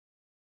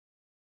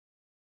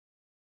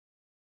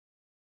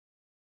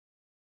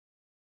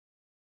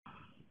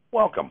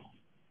Welcome.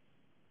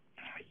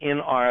 In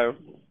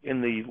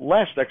the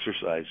last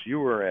exercise, you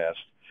were asked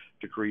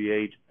to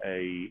create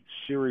a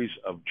series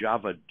of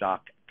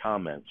javadoc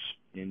comments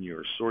in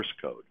your source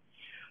code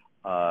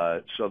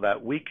so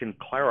that we can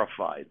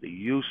clarify the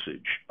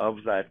usage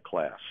of that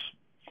class.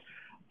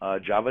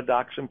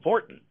 Javadoc's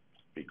important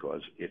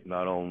because it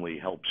not only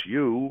helps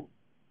you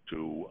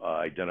to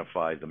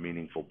identify the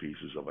meaningful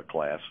pieces of a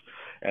class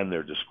and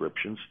their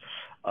descriptions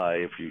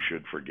if you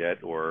should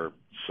forget or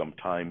some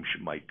time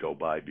might go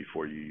by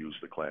before you use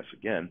the class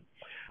again,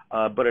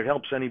 but it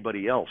helps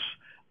anybody else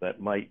that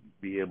might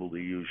be able to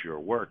use your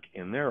work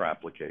in their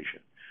application.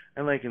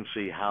 And they can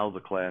see how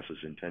the class is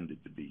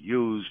intended to be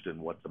used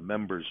and what the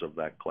members of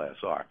that class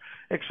are,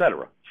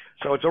 etc.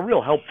 So it's a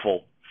real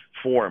helpful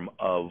form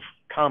of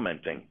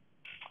commenting.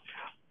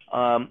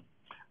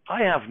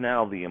 I have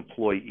now the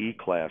employee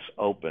class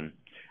open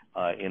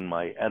in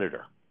my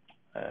editor.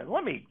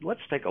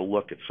 Let's take a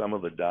look at some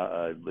of the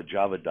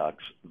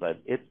javadocs that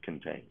it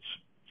contains.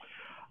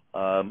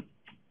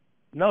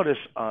 Notice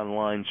on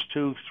lines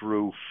 2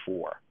 through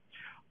 4,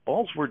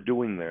 all we're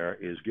doing there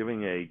is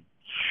giving a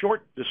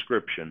short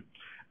description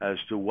as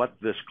to what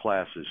this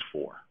class is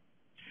for.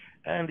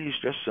 And he's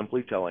just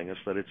simply telling us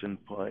that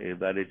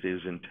it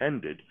is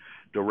intended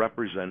to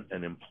represent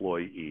an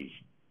employee.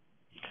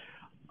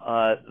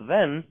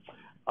 Then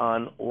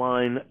on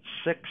line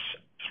 6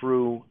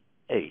 through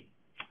 8,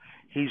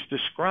 he's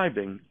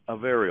describing a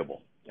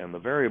variable, and the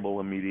variable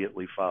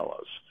immediately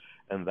follows,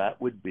 and that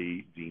would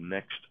be the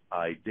next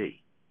ID.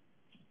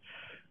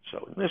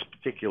 So in this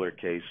particular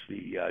case,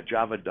 the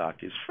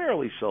javadoc is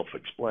fairly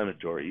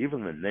self-explanatory.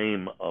 Even the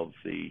name of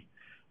the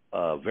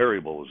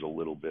variable is a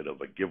little bit of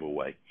a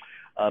giveaway,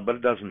 but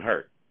it doesn't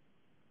hurt.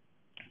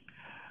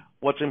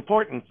 What's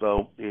important,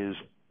 though, is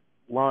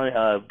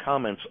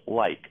comments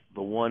like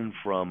the one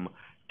from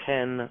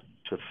 10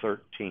 to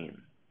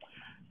 13.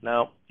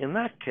 Now, in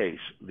that case,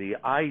 the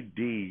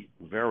ID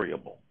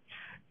variable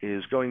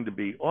is going to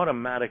be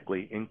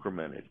automatically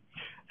incremented.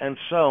 And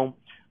so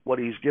what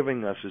he's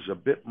giving us is a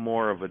bit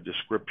more of a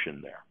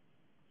description there.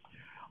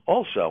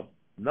 Also,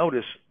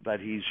 notice that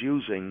he's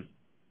using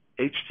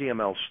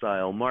HTML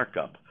style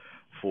markup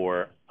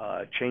for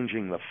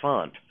changing the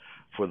font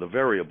for the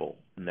variable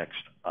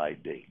next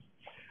ID.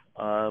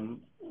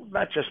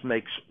 That just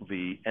makes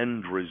the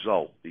end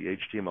result, the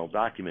HTML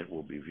document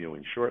we'll be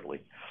viewing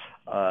shortly,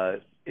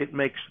 it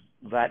makes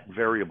that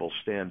variable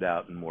stand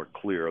out and more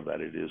clear that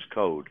it is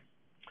code.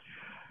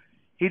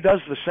 He does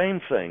the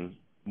same thing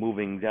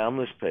moving down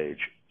this page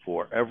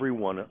for every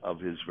one of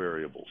his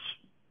variables.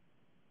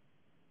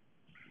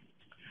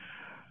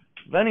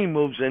 Then he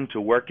moves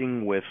into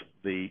working with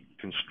the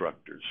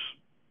constructors.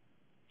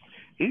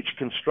 Each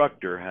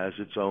constructor has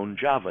its own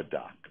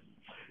javadoc,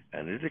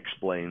 and it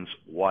explains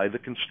why the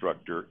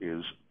constructor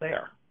is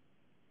there.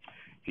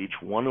 Each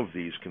one of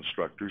these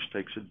constructors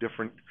takes a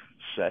different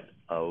set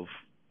of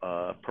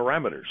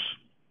parameters.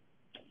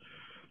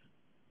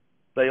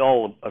 They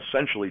all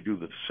essentially do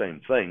the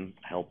same thing,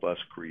 help us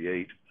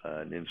create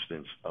an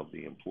instance of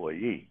the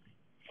employee.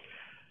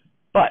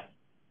 But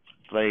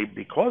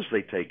because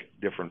they take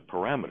different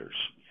parameters,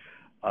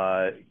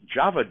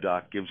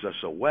 javadoc gives us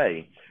a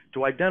way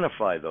to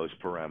identify those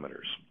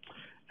parameters.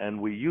 And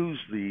we use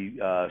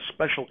the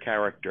special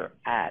character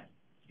 @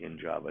 in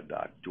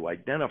javadoc to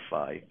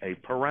identify a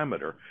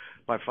parameter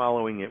by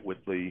following it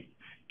with the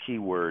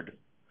keyword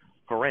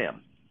param.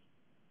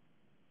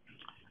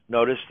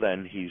 Notice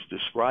then he's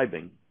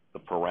describing the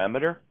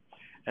parameter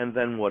and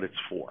then what it's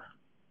for.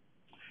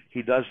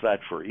 He does that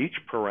for each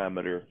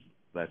parameter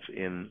that's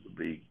in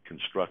the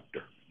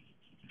constructor.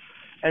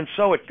 And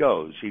so it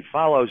goes. He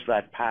follows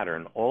that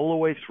pattern all the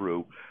way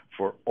through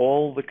for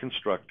all the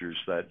constructors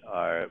that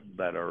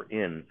are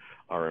in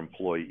our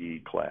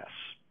employee class.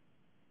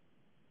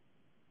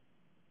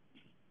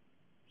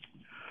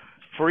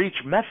 For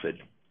each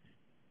method,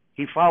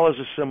 he follows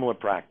a similar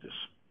practice.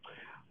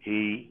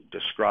 He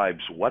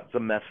describes what the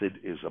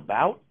method is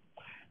about,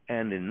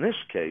 and in this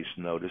case,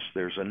 notice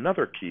there's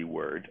another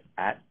keyword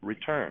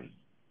 @return.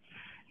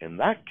 In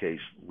that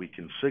case, we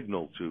can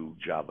signal to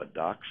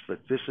javadocs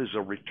that this is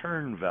a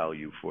return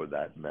value for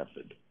that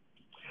method.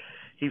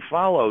 He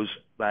follows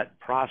that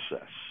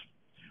process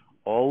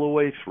all the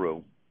way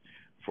through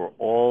for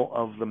all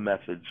of the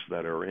methods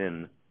that are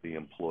in the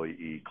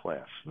employee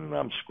class. And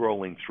I'm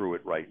scrolling through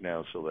it right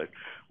now so that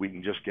we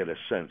can just get a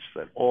sense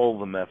that all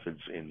the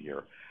methods in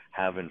here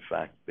have in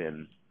fact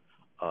been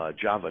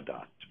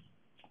javadocked.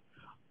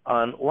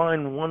 On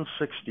line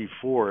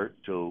 164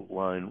 to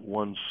line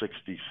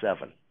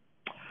 167,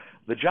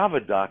 the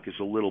javadoc is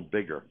a little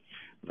bigger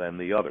than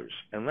the others,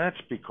 and that's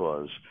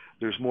because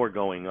there's more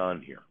going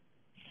on here.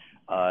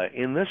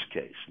 In this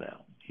case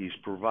now, he's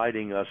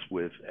providing us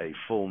with a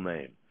full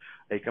name,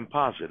 a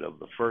composite of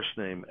the first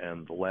name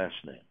and the last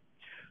name.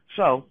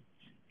 So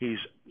he's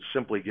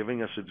simply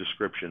giving us a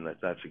description that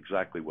that's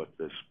exactly what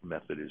this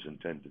method is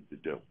intended to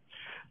do.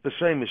 The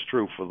same is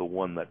true for the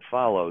one that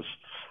follows,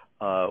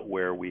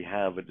 where we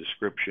have a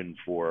description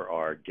for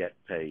our get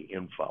pay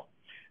info.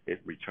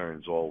 it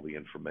returns all the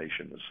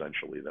information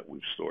essentially that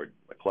we've stored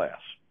in the class.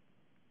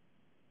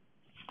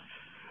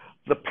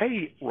 The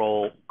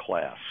payroll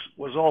class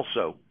was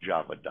also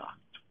javadoc.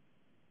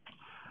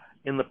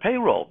 In the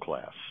payroll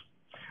class,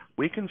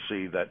 we can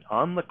see that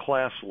on the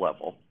class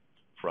level,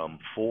 from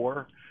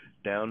 4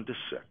 down to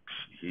 6,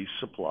 he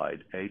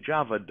supplied a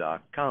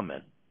javadoc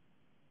comment.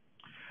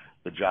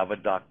 The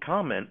javadoc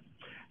comment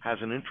has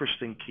an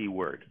interesting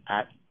keyword,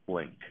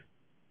 @link.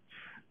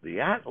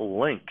 The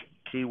 @link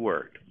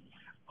keyword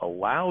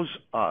allows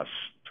us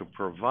to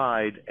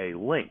provide a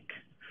link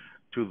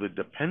to the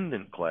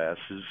dependent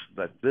classes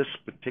that this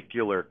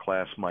particular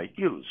class might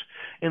use.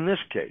 In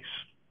this case,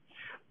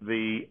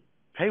 the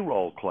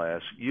payroll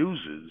class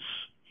uses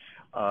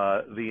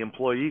the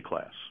employee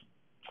class.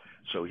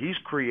 So he's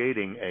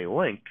creating a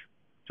link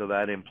to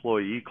that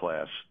employee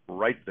class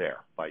right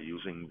there by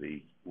using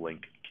the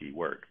link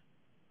keyword.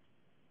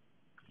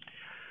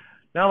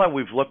 Now that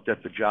we've looked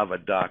at the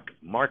javadoc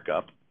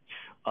markup,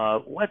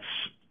 let's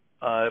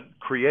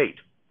create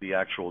the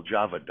actual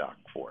javadoc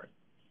for it.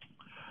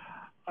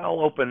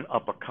 I'll open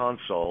up a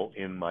console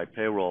in my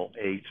Payroll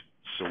 8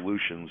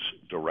 Solutions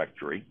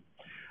directory,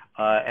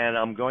 and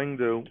I'm going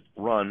to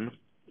run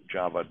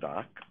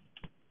javadoc.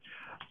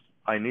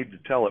 I need to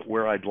tell it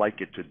where I'd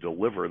like it to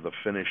deliver the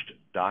finished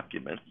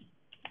document.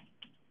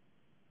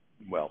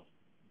 Well,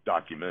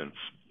 documents.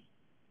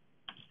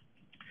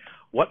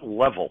 What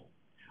level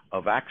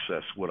of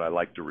access would I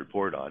like to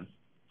report on?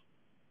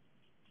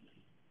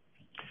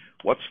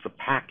 What's the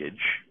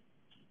package?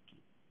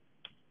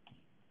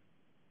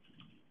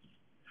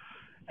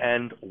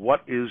 And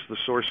what is the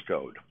source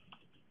code?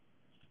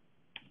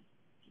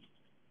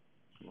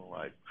 All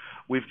right.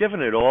 We've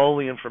given it all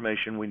the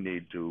information we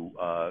need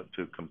to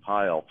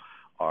compile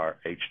our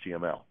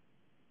HTML.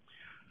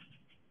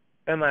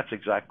 And that's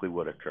exactly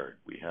what occurred.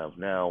 We have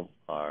now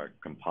our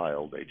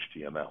compiled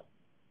HTML.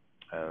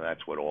 And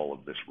that's what all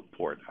of this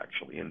report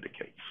actually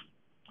indicates.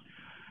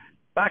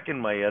 Back in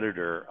my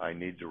editor, I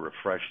need to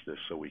refresh this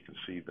so we can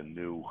see the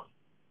new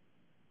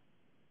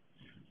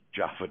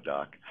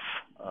javadoc.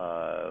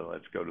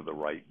 Let's go to the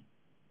right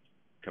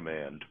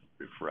command,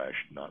 refresh,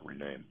 not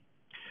rename.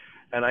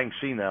 And I can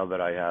see now that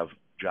I have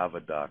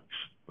javadocs,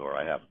 or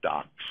I have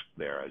docs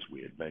there, as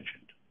we had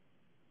mentioned.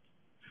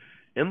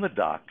 In the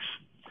docs,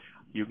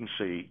 you can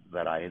see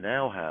that I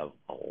now have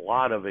a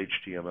lot of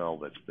HTML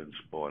that's been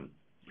spawned.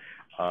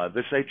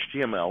 This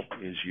HTML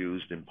is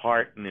used in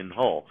part and in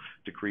whole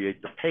to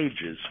create the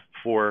pages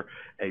for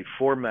a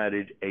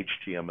formatted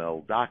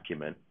HTML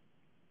document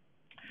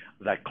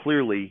that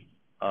clearly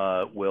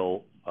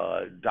will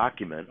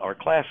document our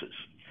classes.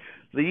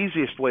 The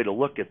easiest way to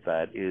look at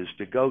that is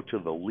to go to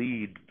the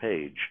lead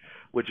page,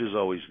 which is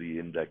always the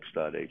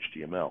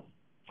index.html.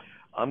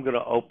 I'm going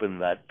to open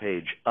that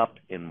page up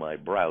in my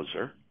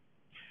browser,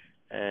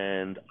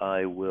 and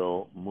I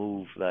will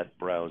move that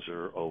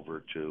browser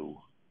over to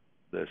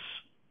this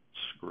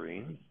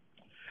screen.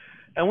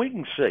 And we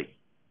can see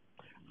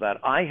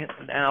that I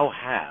now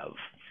have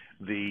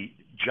the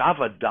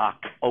javadoc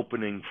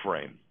opening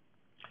frame.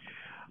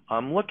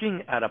 I'm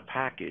looking at a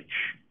package,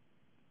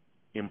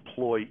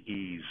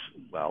 employees.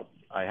 Well,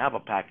 I have a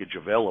package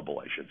available,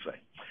 I should say,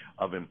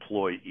 of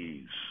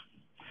employees.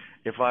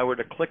 If I were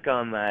to click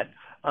on that,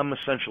 I'm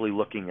essentially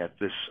looking at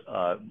this,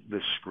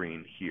 this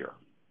screen here.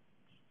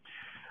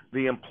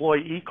 The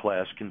employee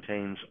class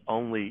contains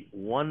only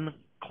one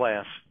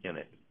class in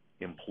it,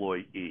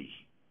 employee.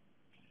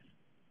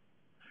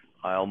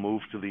 I'll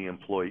move to the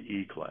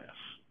employee class.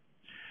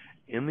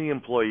 In the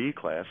employee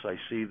class, I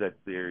see that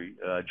the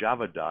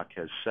javadoc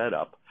has set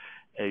up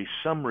a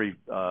summary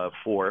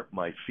for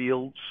my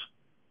fields,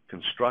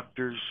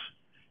 constructors,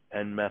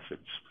 and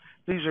methods.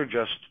 These are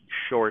just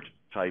short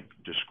type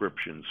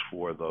descriptions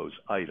for those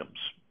items.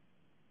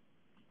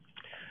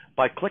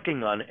 By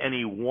clicking on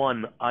any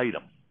one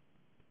item,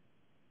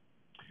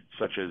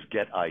 such as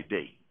get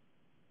ID,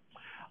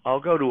 I'll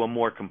go to a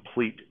more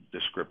complete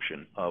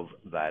description of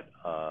that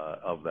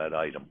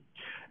item.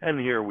 And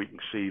here we can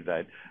see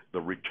that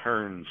the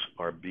returns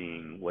are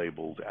being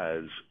labeled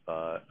as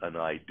an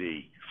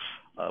ID.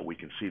 We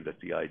can see that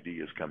the ID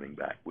is coming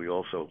back. We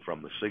also,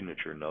 from the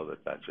signature, know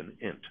that that's an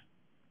int.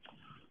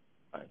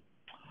 Right.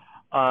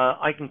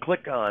 I can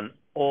click on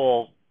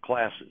all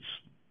classes.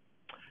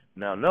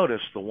 Now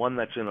notice the one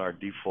that's in our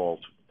default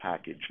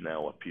package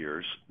now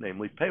appears,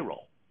 namely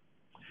payroll.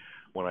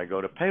 When I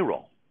go to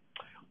payroll,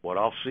 what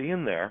I'll see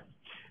in there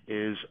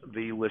is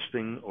the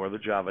listing or the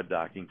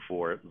javadocking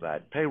for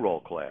that payroll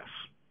class.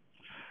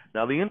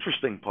 Now the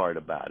interesting part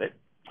about it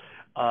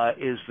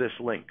is this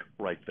link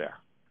right there.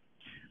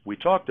 We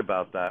talked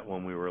about that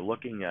when we were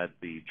looking at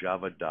the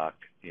javadoc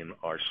in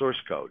our source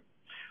code.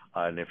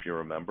 And if you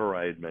remember,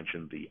 I had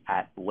mentioned the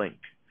 @link.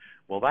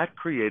 Well, that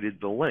created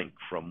the link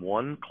from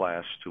one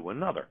class to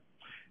another.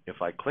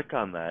 If I click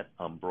on that,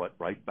 I'm brought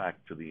right back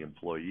to the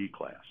employee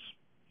class.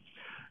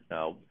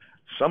 Now,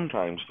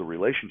 sometimes the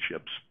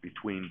relationships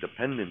between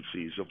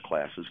dependencies of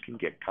classes can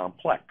get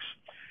complex.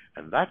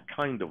 And that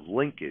kind of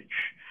linkage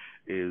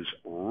is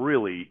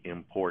really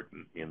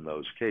important in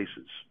those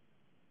cases.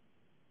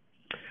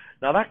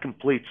 Now that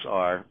completes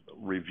our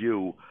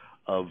review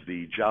of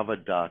the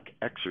javadoc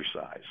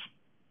exercise.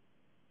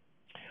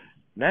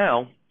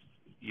 Now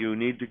you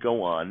need to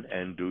go on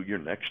and do your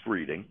next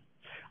reading,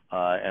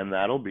 and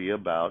that'll be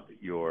about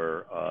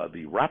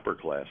the wrapper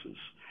classes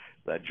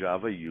that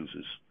Java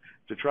uses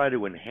to try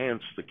to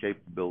enhance the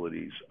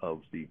capabilities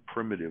of the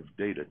primitive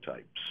data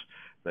types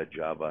that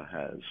Java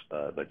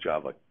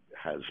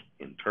has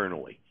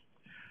internally.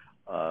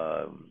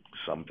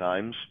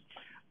 Sometimes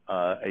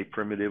a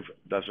primitive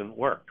doesn't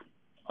work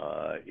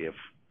if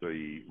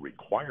the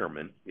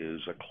requirement is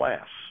a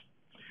class.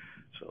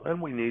 So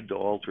then we need to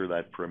alter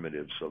that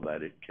primitive so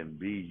that it can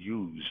be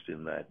used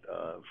in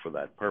for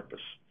that purpose.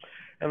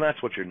 And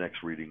that's what your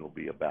next reading will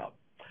be about.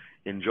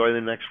 Enjoy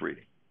the next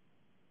reading.